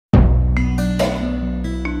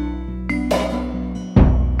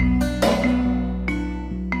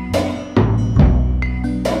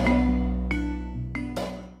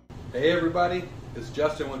Hey everybody, it's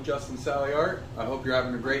Justin with Justin Sally Art. I hope you're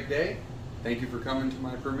having a great day. Thank you for coming to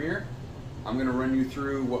my premiere. I'm going to run you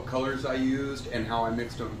through what colors I used and how I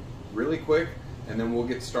mixed them really quick, and then we'll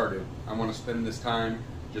get started. I want to spend this time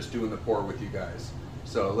just doing the pour with you guys.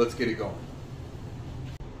 So let's get it going.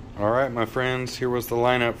 Alright my friends, here was the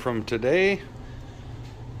lineup from today.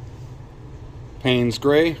 Payne's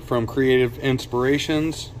Gray from Creative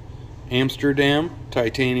Inspirations, Amsterdam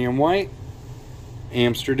Titanium White,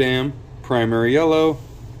 Amsterdam Primary Yellow,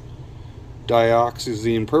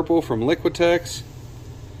 Dioxazine Purple from Liquitex,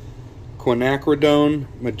 Quinacridone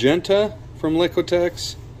Magenta from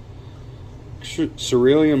Liquitex,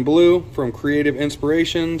 Cerulean Blue from Creative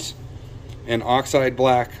Inspirations, and Oxide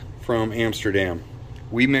Black from Amsterdam.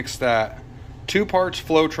 We mixed that 2 parts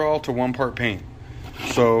floetrol to 1 part paint.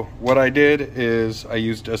 So what I did is I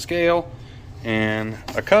used a scale and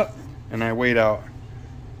a cup, and I weighed out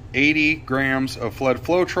 80 grams of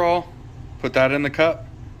floetrol, put that in the cup,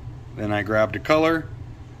 then I grabbed a color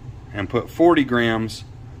and put 40 grams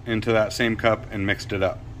into that same cup and mixed it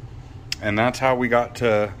up. And that's how we got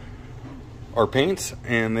to our paints.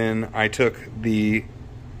 And then I took the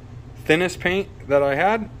thinnest paint that I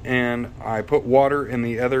had and I put water in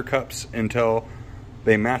the other cups until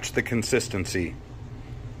they matched the consistency.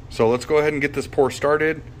 So let's go ahead and get this pour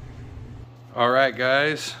started. Alright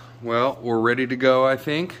guys, well, we're ready to go, I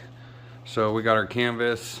think. So we got our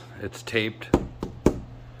canvas, it's taped.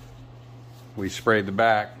 We sprayed the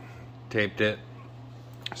back, taped it.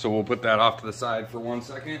 So we'll put that off to the side for 1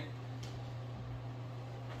 second.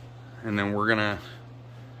 And then we're gonna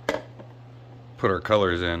put our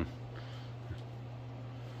colors in.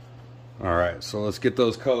 Alright, so let's get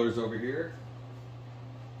those colors over here.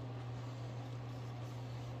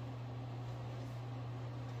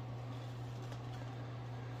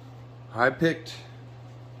 I picked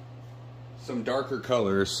some darker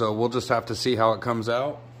colors, so we'll just have to see how it comes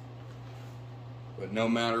out. But no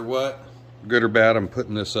matter what, good or bad, I'm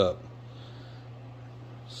putting this up.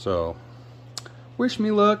 So, wish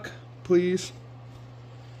me luck, please.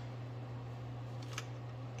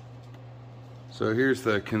 So here's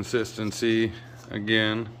the consistency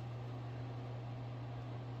again.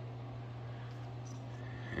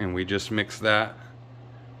 And we just mix that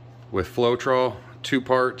with floetrol, 2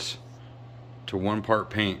 parts to 1 part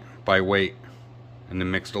paint by weight, and then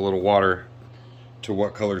mixed a little water to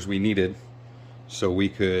what colors we needed so we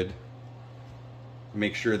could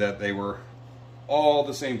make sure that they were all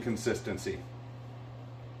the same consistency.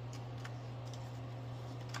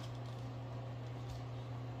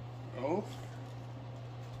 Oh.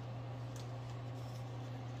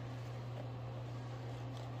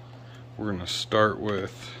 We're going to start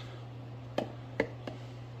with, let's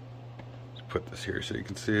put this here so you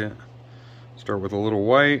can see it. Start with a little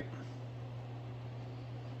white,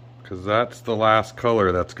 because that's the last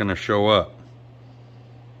color that's going to show up.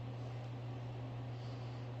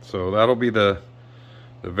 So that'll be the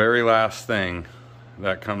very last thing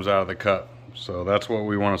that comes out of the cup. So that's what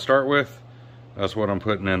we want to start with. That's what I'm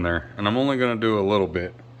putting in there. And I'm only going to do a little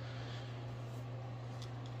bit.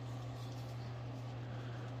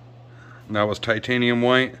 And that was Titanium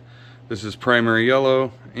White. This is Primary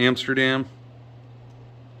Yellow, Amsterdam.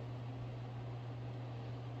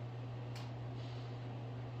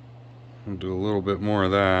 I'll do a little bit more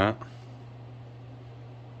of that.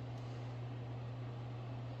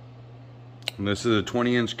 And this is a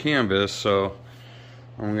 20-inch canvas, so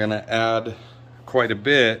I'm going to add quite a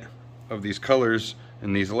bit of these colors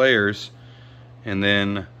in these layers, and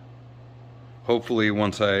then hopefully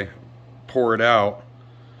once I pour it out,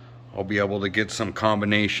 I'll be able to get some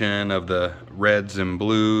combination of the reds and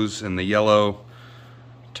blues and the yellow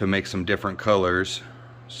to make some different colors.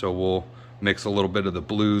 So we'll mix a little bit of the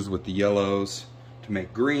blues with the yellows to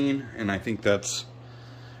make green, and I think that's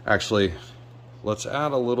actually, let's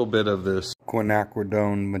add a little bit of this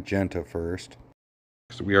Quinacridone Magenta first.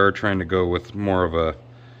 So we are trying to go with more of a,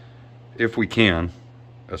 if we can,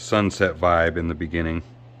 a sunset vibe in the beginning.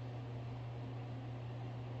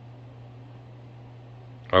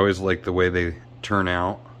 I always like the way they turn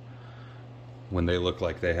out when they look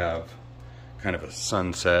like they have kind of a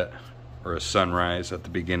sunset or a sunrise at the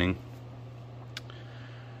beginning.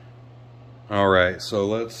 Alright, so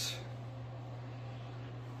let's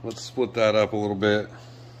split that up a little bit.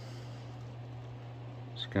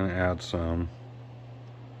 Just gonna add some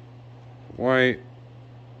white.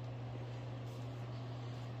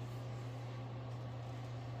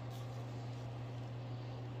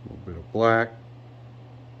 A little bit of black.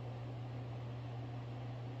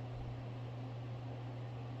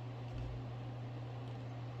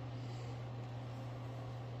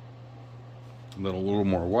 and then a little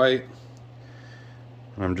more white.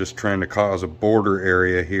 I'm just trying to cause a border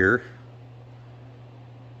area here,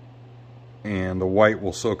 and the white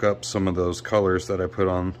will soak up some of those colors that I put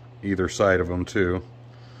on either side of them too.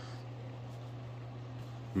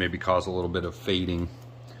 Maybe cause a little bit of fading.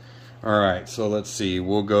 Alright, so let's see,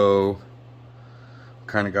 we'll go,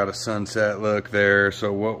 kind of got a sunset look there,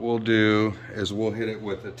 so what we'll do is we'll hit it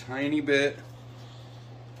with a tiny bit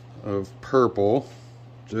of purple,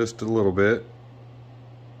 just a little bit.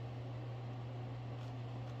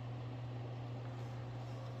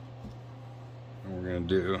 And we're going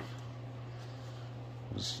to do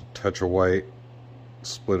just a touch of white,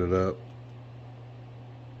 split it up.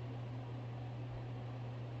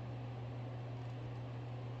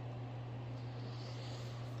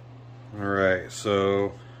 Alright,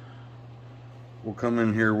 so we'll come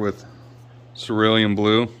in here with cerulean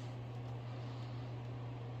blue.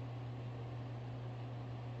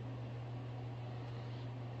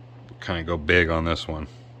 Kind of go big on this one.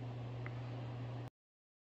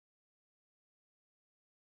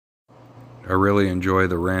 I really enjoy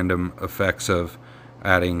the random effects of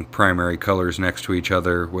adding primary colors next to each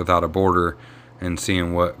other without a border and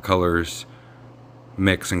seeing what colors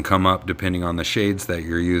mix and come up depending on the shades that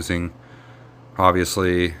you're using.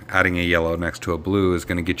 Obviously, adding a yellow next to a blue is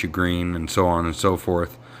going to get you green and so on and so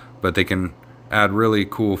forth, but they can add really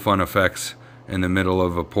cool fun effects in the middle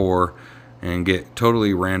of a pour and get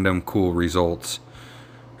totally random cool results.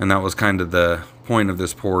 And that was kind of the point of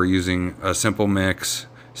this pour, using a simple mix,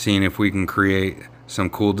 seeing if we can create some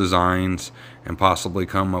cool designs and possibly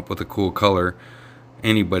come up with a cool color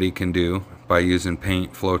anybody can do by using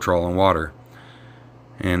paint, floetrol, and water.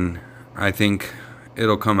 And I think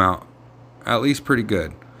it'll come out at least pretty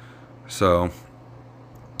good. So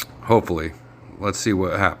hopefully, let's see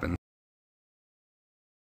what happens.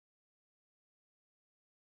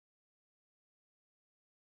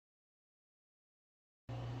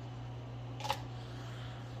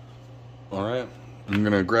 Alright, I'm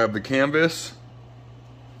gonna grab the canvas,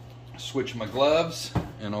 switch my gloves,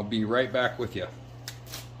 and I'll be right back with you.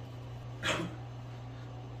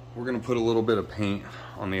 We're gonna put a little bit of paint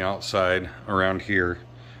on the outside around here.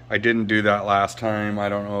 I didn't do that last time. I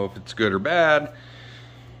don't know if it's good or bad.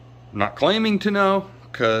 I'm not claiming to know,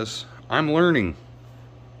 because I'm learning.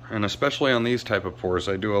 And especially on these type of pours,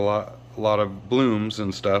 I do a lot of blooms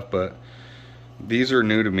and stuff, but these are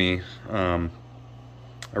new to me.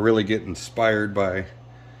 I really get inspired by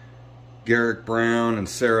Garrick Brown and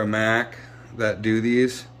Sarah Mack that do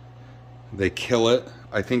these. They kill it.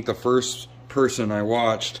 I think the first person I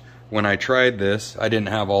watched when I tried this, I didn't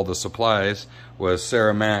have all the supplies, was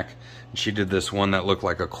Sarah Mack. She did this one that looked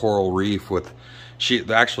like a coral reef with,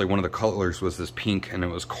 actually one of the colors was this pink and it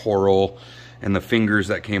was coral, and the fingers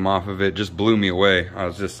that came off of it just blew me away.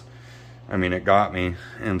 I mean, it got me.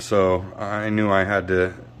 And so I knew I had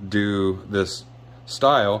to do this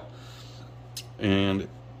style, and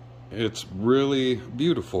it's really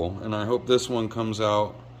beautiful, and I hope this one comes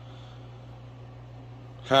out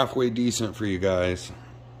halfway decent for you guys.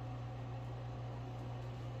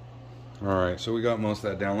 Alright, so we got most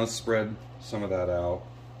of that down. Let's spread some of that out.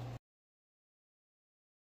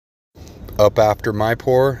 Up after my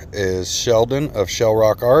pour is Sheldon of Shell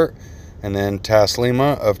Rock Art, and then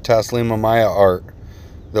Taslima of Taslima Maya Art.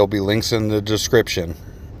 There'll be links in the description.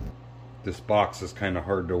 This box is kind of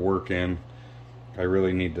hard to work in. I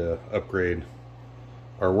really need to upgrade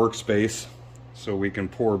our workspace so we can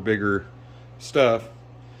pour bigger stuff.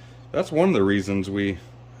 That's one of the reasons we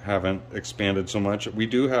haven't expanded so much. We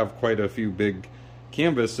do have quite a few big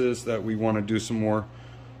canvases that we want to do some more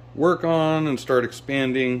work on and start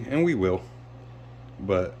expanding, and we will.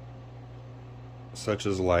 But such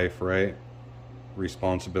is life, right?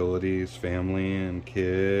 Responsibilities, family and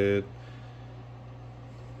kid.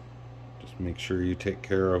 Just make sure you take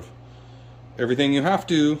care of everything you have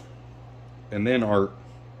to, and then art,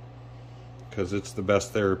 because it's the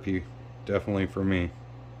best therapy, definitely for me.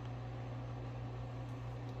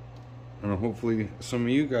 And hopefully some of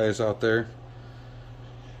you guys out there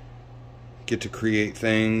get to create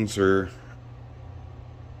things or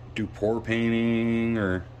do pour painting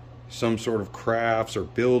or some sort of crafts or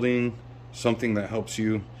building, something that helps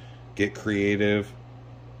you get creative,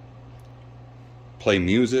 play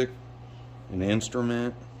music, an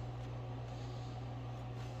instrument.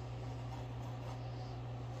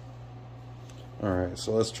 Alright,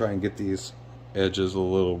 so let's try and get these edges a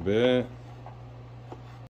little bit.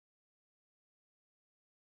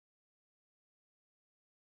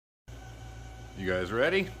 You guys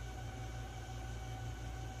ready?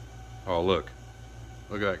 Oh, look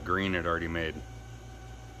at that green it already made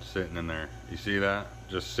sitting in there. You see that?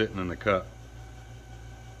 Just sitting in the cup.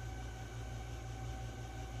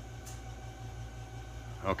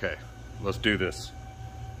 Okay, let's do this.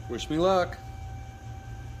 Wish me luck.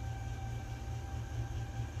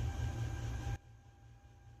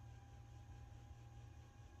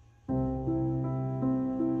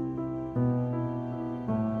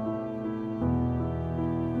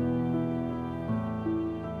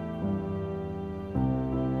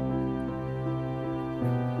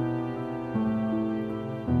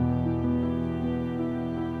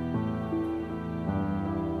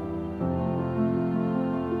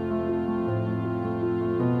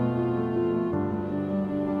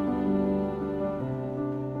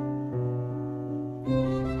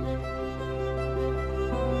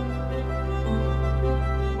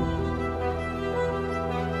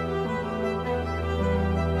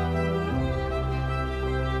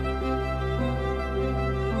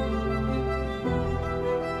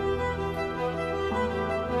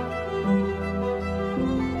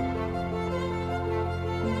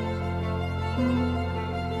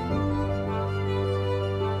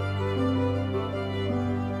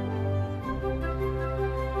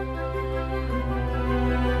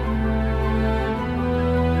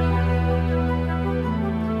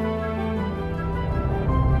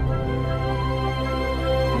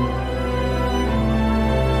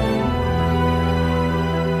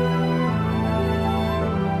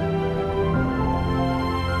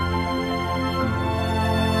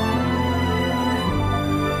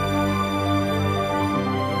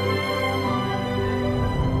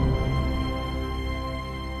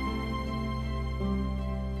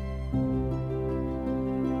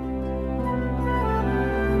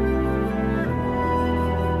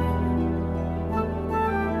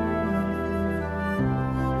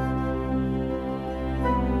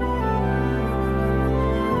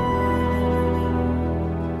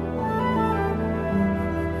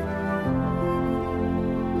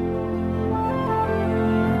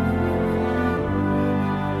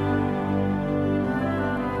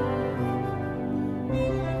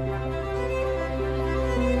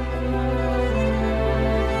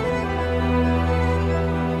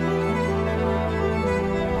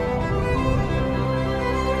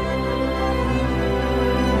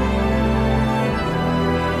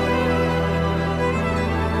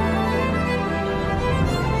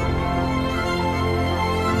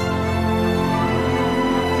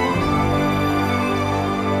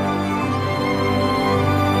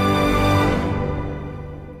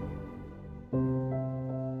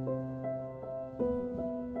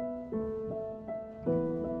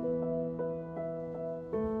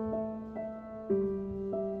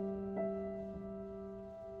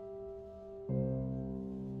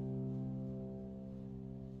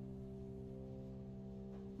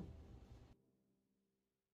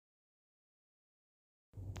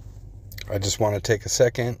 I just want to take a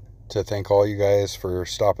second to thank all you guys for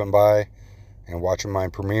stopping by and watching my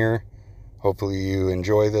premiere. Hopefully you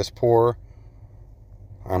enjoy this pour.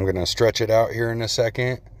 I'm going to stretch it out here in a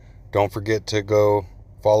second. Don't forget to go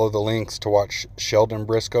follow the links to watch Sheldon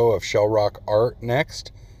Briscoe of Shell Rock Art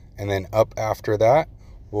next. And then up after that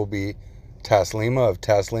will be Taslima of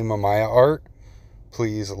Taslima Maya Art.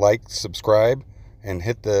 Please like, subscribe, and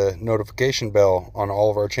hit the notification bell on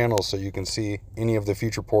all of our channels so you can see any of the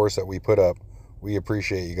future pours that we put up. We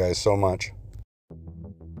appreciate you guys so much.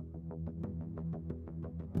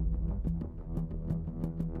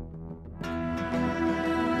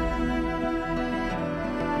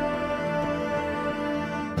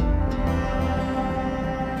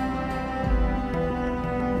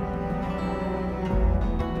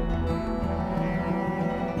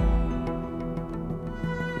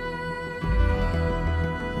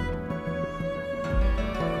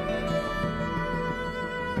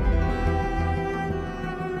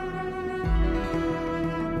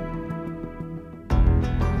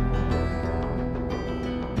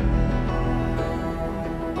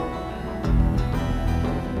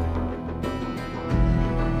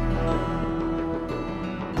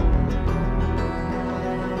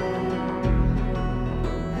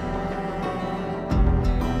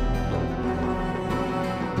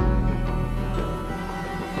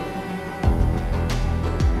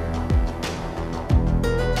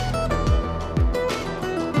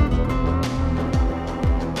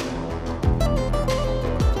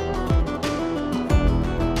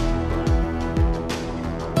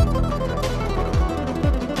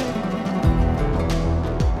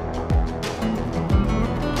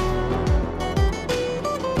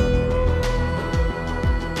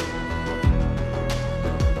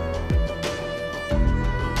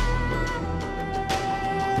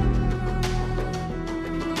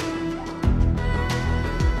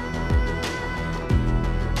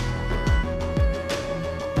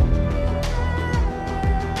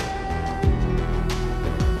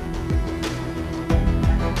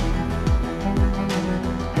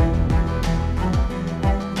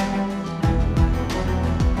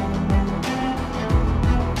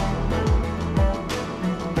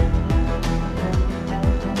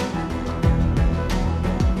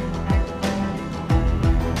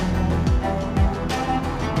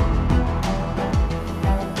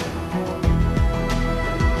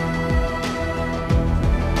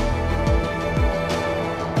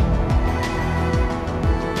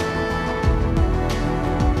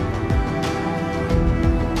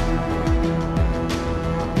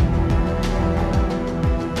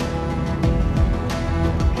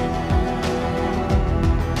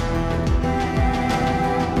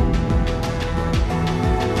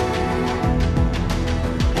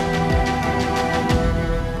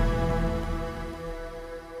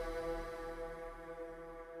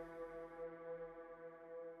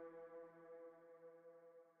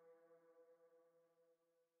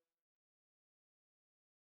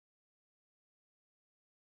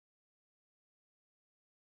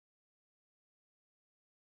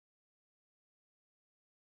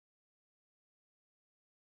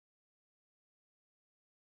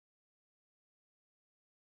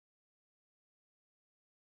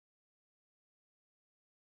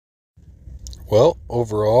 Well,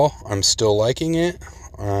 overall, I'm still liking it.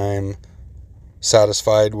 I'm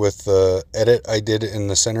satisfied with the edit I did in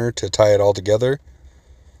the center to tie it all together.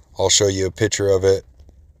 I'll show you a picture of it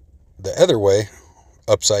the other way,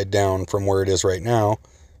 upside down from where it is right now,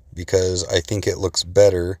 because I think it looks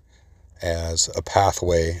better as a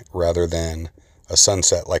pathway rather than a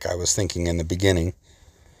sunset like I was thinking in the beginning.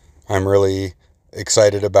 I'm really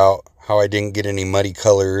excited about how I didn't get any muddy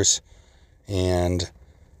colors, and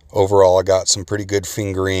overall I got some pretty good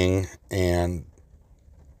fingering, and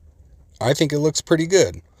I think it looks pretty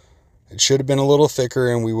good. It should have been a little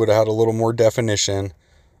thicker and we would have had a little more definition,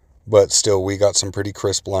 but still we got some pretty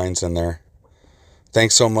crisp lines in there.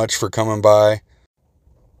 Thanks so much for coming by.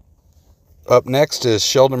 Up next is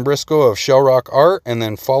Sheldon Briscoe of Shell Rock Art, and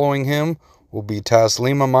then following him will be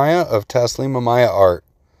Taslima Maya of Taslima Maya Art.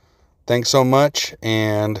 Thanks so much,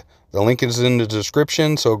 and the link is in the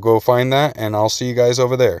description, so go find that, and I'll see you guys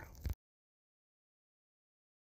over there.